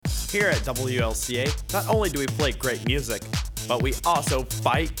Here at WLCA, not only do we play great music, but we also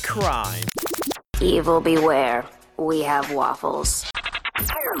fight crime. Evil beware. We have waffles.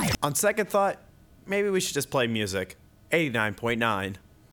 On second thought, maybe we should just play music. 89.9.